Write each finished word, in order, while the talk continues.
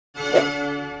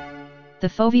The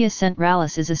fovea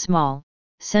centralis is a small,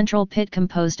 central pit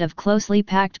composed of closely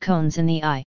packed cones in the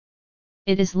eye.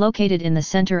 It is located in the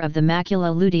center of the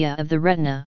macula lutea of the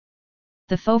retina.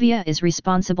 The fovea is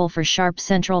responsible for sharp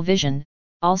central vision,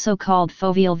 also called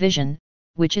foveal vision,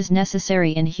 which is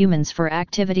necessary in humans for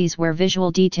activities where visual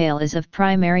detail is of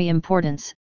primary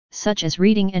importance, such as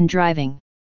reading and driving.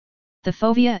 The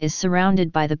fovea is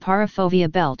surrounded by the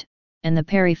parafovea belt, and the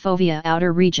perifovea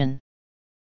outer region.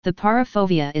 The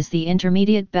parafovea is the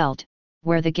intermediate belt,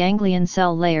 where the ganglion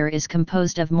cell layer is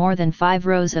composed of more than 5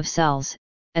 rows of cells,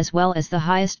 as well as the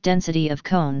highest density of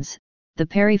cones. The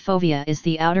perifovea is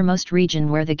the outermost region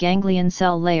where the ganglion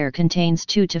cell layer contains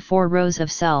 2 to 4 rows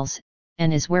of cells,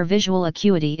 and is where visual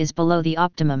acuity is below the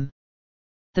optimum.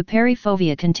 The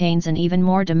perifovea contains an even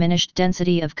more diminished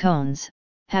density of cones,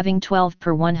 having 12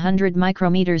 per 100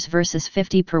 micrometers versus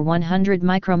 50 per 100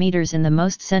 micrometers in the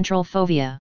most central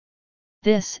fovea.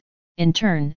 This, in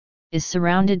turn, is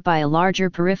surrounded by a larger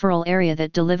peripheral area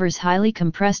that delivers highly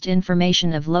compressed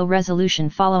information of low resolution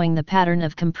following the pattern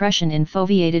of compression in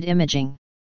foveated imaging.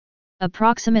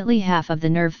 Approximately half of the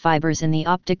nerve fibers in the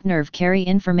optic nerve carry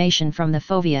information from the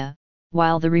fovea,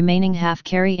 while the remaining half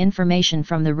carry information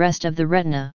from the rest of the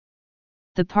retina.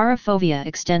 The parafovea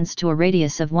extends to a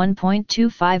radius of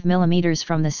 1.25 mm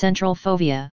from the central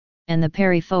fovea, and the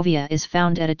perifovea is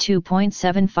found at a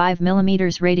 2.75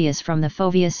 mm radius from the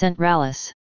fovea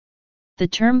centralis. The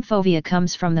term fovea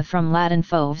comes from Latin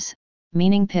foves,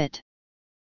 meaning pit.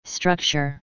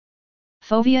 Structure.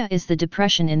 Fovea is the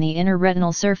depression in the inner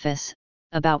retinal surface,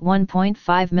 about 1.5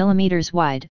 mm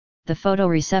wide, the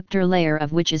photoreceptor layer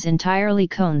of which is entirely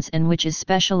cones and which is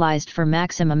specialized for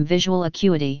maximum visual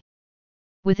acuity.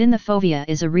 Within the fovea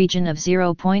is a region of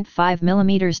 0.5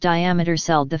 mm diameter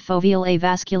called the foveal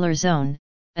avascular zone,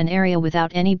 an area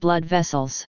without any blood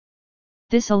vessels.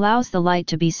 This allows the light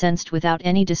to be sensed without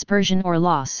any dispersion or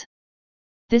loss.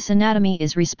 This anatomy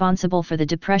is responsible for the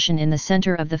depression in the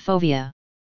center of the fovea.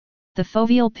 The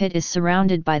foveal pit is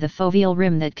surrounded by the foveal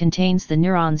rim that contains the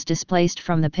neurons displaced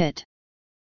from the pit.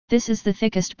 This is the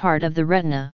thickest part of the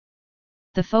retina.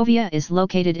 The fovea is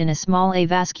located in a small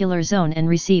avascular zone and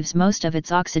receives most of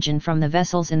its oxygen from the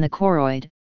vessels in the choroid,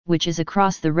 which is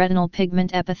across the retinal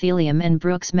pigment epithelium and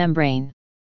Bruch's membrane.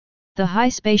 The high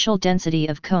spatial density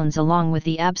of cones along with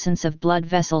the absence of blood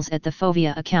vessels at the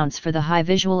fovea accounts for the high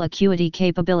visual acuity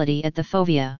capability at the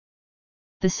fovea.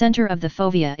 The center of the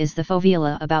fovea is the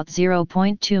foveola, about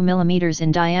 0.2 mm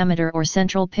in diameter or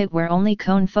central pit where only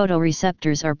cone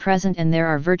photoreceptors are present and there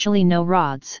are virtually no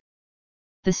rods.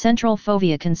 The central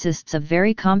fovea consists of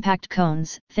very compact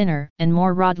cones, thinner and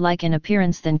more rod-like in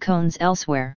appearance than cones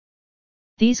elsewhere.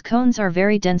 These cones are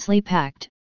very densely packed,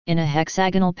 in a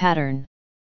hexagonal pattern.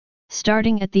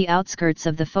 Starting at the outskirts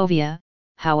of the fovea,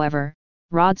 however,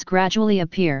 rods gradually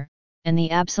appear, and the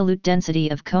absolute density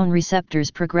of cone receptors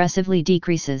progressively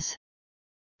decreases.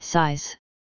 Size.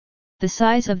 The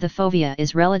size of the fovea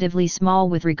is relatively small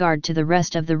with regard to the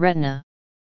rest of the retina.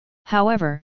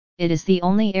 However, it is the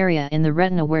only area in the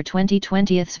retina where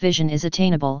 20/20 vision is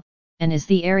attainable, and is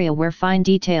the area where fine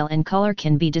detail and color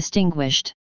can be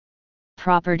distinguished.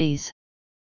 Properties.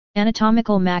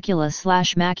 Anatomical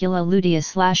macula/macula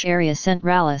lutea/area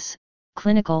centralis,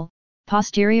 clinical,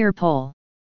 posterior pole.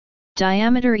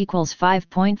 Diameter equals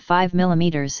 5.5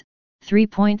 mm,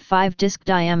 3.5 disc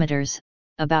diameters,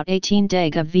 about 18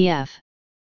 deg of VF.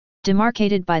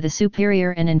 Demarcated by the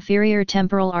superior and inferior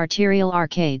temporal arterial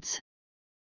arcades.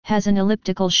 Has an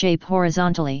elliptical shape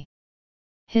horizontally.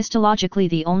 Histologically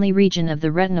the only region of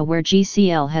the retina where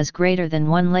GCL has greater than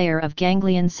one layer of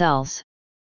ganglion cells.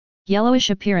 Yellowish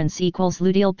appearance equals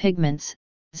luteal pigments,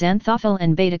 xanthophyll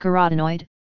and beta-carotenoid,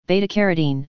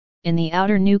 beta-carotene, in the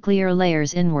outer nuclear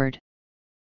layers inward.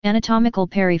 Anatomical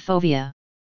perifovea.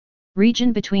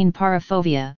 Region between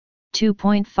parafovea,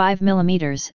 2.5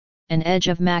 mm, and edge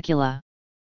of macula.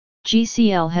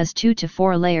 GCL has 2 to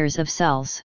 4 layers of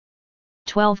cells.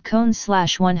 12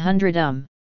 cones/100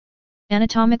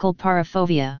 Anatomical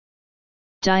parafovea.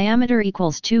 Diameter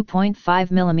equals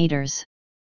 2.5 mm.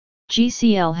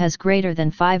 GCL has greater than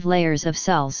 5 layers of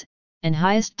cells, and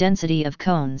highest density of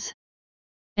cones.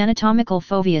 Anatomical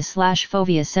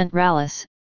fovea/fovea centralis,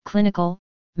 clinical,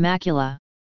 macula.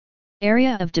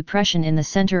 Area of depression in the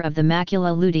center of the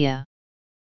macula lutea.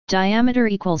 Diameter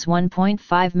equals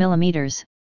 1.5 mm,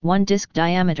 1 disc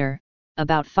diameter,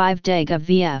 about 5 deg of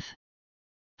VF.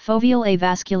 Foveal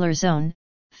avascular zone,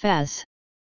 FAZ.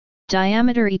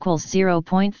 Diameter equals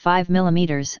 0.5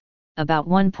 mm, about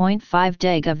 1.5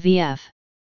 deg of VF.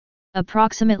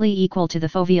 Approximately equal to the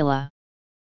foveola.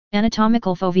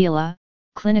 Anatomical foveola,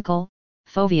 clinical,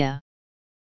 fovea.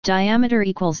 Diameter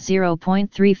equals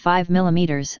 0.35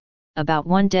 mm, about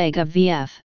 1 deg of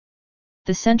VF.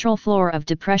 The central floor of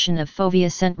depression of Fovea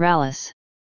Centralis.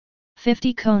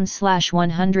 50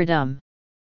 cones/100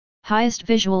 Highest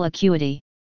visual acuity.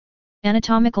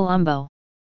 Anatomical umbo.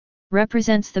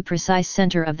 Represents the precise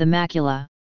center of the macula.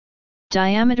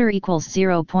 Diameter equals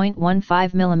 0.15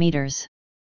 mm.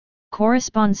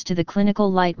 Corresponds to the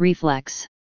clinical light reflex.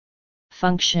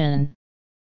 Function.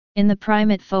 In the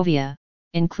primate fovea,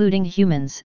 including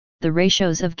humans, the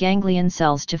ratios of ganglion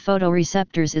cells to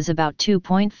photoreceptors is about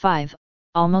 2.5.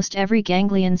 Almost every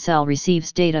ganglion cell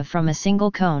receives data from a single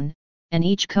cone, and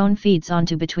each cone feeds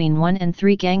onto between 1 and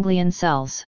 3 ganglion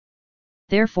cells.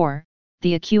 Therefore,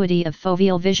 the acuity of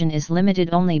foveal vision is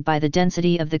limited only by the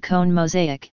density of the cone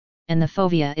mosaic, and the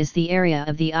fovea is the area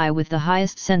of the eye with the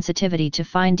highest sensitivity to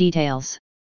fine details.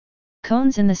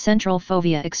 Cones in the central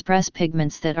fovea express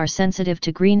pigments that are sensitive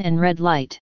to green and red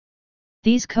light.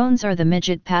 These cones are the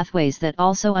midget pathways that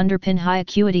also underpin high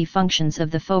acuity functions of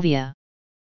the fovea.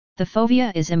 The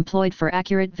fovea is employed for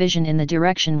accurate vision in the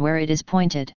direction where it is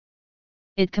pointed.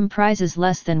 It comprises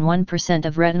less than 1%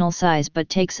 of retinal size but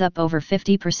takes up over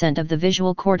 50% of the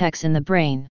visual cortex in the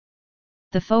brain.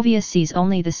 The fovea sees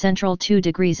only the central 2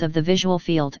 degrees of the visual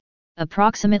field,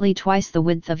 approximately twice the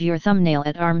width of your thumbnail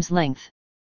at arm's length.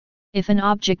 If an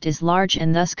object is large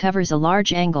and thus covers a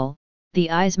large angle, the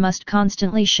eyes must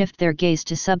constantly shift their gaze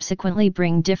to subsequently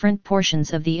bring different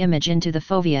portions of the image into the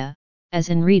fovea, as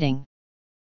in reading.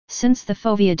 Since the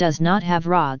fovea does not have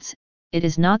rods, it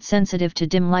is not sensitive to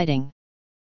dim lighting.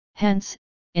 Hence,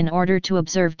 in order to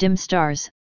observe dim stars,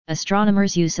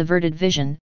 astronomers use averted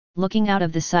vision, looking out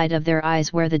of the side of their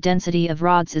eyes where the density of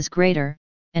rods is greater,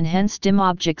 and hence dim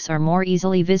objects are more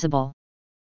easily visible.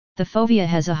 The fovea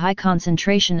has a high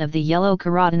concentration of the yellow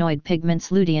carotenoid pigments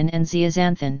lutein and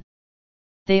zeaxanthin.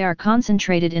 They are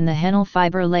concentrated in the henal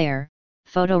fiber layer,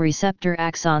 photoreceptor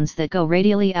axons that go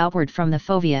radially outward from the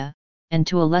fovea, and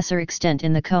to a lesser extent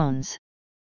in the cones.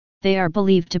 They are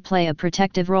believed to play a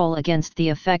protective role against the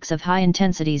effects of high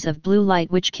intensities of blue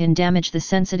light which can damage the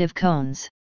sensitive cones.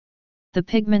 The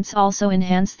pigments also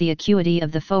enhance the acuity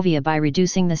of the fovea by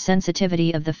reducing the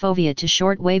sensitivity of the fovea to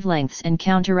short wavelengths and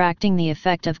counteracting the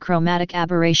effect of chromatic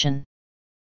aberration.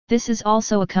 This is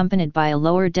also accompanied by a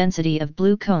lower density of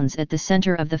blue cones at the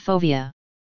center of the fovea.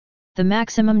 The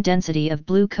maximum density of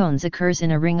blue cones occurs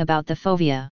in a ring about the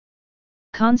fovea.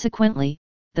 Consequently,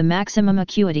 the maximum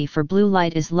acuity for blue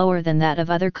light is lower than that of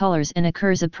other colors and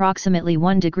occurs approximately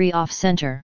 1 degree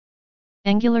off-center.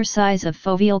 Angular size of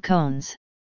foveal cones.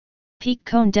 Peak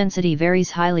cone density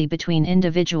varies highly between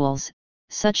individuals,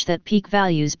 such that peak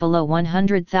values below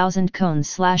 100,000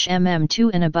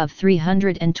 cones/mm2 and above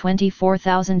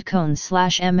 324,000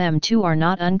 cones/mm2 are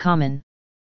not uncommon.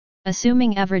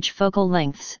 Assuming average focal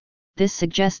lengths, this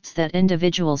suggests that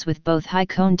individuals with both high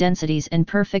cone densities and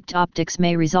perfect optics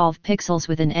may resolve pixels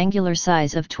with an angular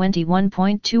size of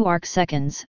 21.2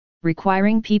 arcseconds,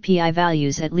 requiring PPI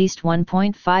values at least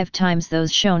 1.5 times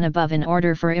those shown above in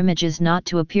order for images not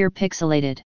to appear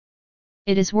pixelated.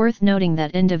 It is worth noting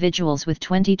that individuals with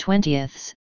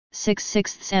 20/20,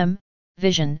 6/6 m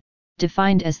vision,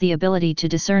 defined as the ability to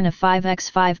discern a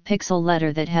 5x5 pixel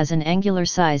letter that has an angular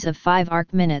size of 5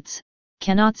 arc-minutes,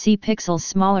 cannot see pixels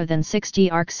smaller than 60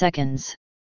 arcseconds.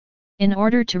 In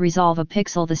order to resolve a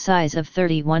pixel the size of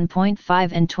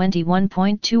 31.5 and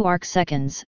 21.2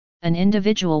 arcseconds, an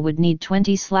individual would need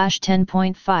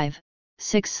 20/10.5,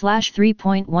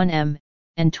 6/3.1 m,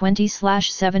 and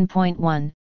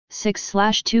 20/7.1,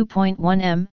 6/2.1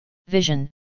 m, vision,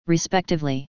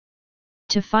 respectively.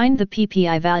 To find the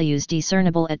PPI values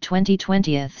discernible at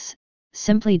 20/20,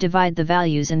 simply divide the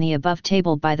values in the above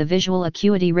table by the visual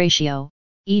acuity ratio,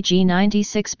 e.g.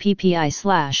 96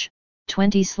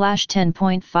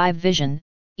 PPI/20/10.5 vision,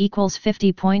 equals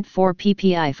 50.4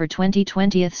 PPI for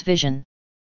 20/20 vision.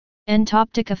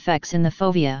 Entoptic effects in the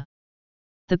fovea.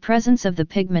 The presence of the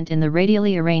pigment in the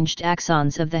radially arranged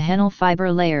axons of the henal fiber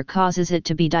layer causes it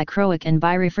to be dichroic and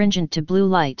birefringent to blue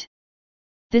light.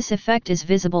 This effect is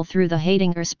visible through the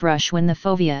Haitinger's brush when the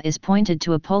fovea is pointed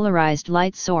to a polarized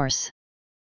light source.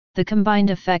 The combined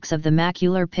effects of the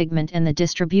macular pigment and the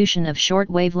distribution of short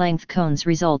wavelength cones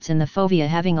results in the fovea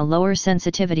having a lower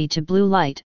sensitivity to blue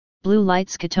light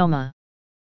scotoma.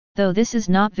 Though this is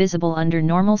not visible under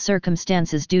normal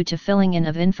circumstances due to filling in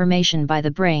of information by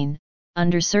the brain,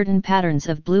 under certain patterns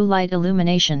of blue light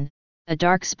illumination, a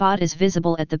dark spot is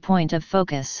visible at the point of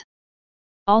focus.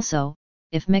 Also,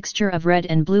 if mixture of red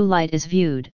and blue light is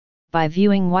viewed, by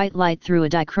viewing white light through a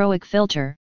dichroic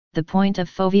filter, the point of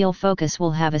foveal focus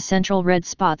will have a central red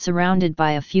spot surrounded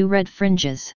by a few red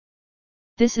fringes.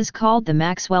 This is called the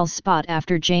Maxwell Spot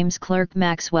after James Clerk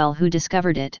Maxwell, who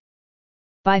discovered it.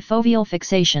 Bifoveal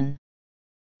fixation.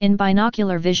 In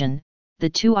binocular vision, the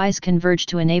two eyes converge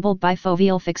to enable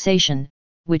bifoveal fixation,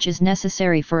 which is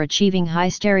necessary for achieving high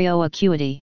stereo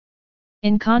acuity.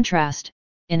 In contrast,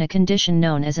 in a condition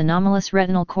known as anomalous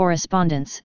retinal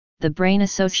correspondence, the brain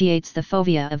associates the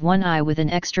fovea of one eye with an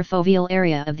extrafoveal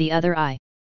area of the other eye.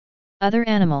 Other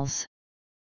animals.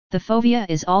 The fovea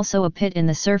is also a pit in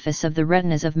the surface of the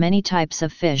retinas of many types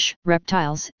of fish,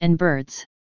 reptiles, and birds.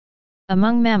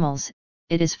 Among mammals,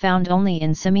 it is found only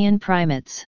in simian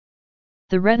primates.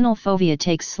 The retinal fovea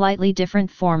takes slightly different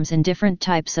forms in different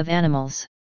types of animals.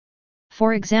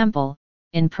 For example,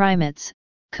 in primates,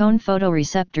 cone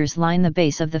photoreceptors line the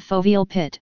base of the foveal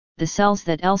pit, the cells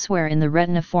that elsewhere in the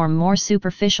retina form more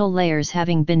superficial layers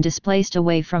having been displaced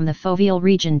away from the foveal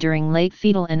region during late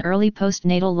fetal and early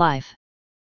postnatal life.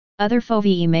 Other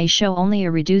foveae may show only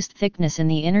a reduced thickness in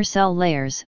the inner cell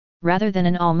layers, rather than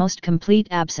an almost complete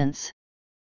absence.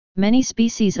 Many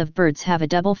species of birds have a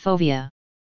double fovea.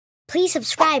 Please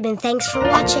subscribe and thanks for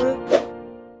watching.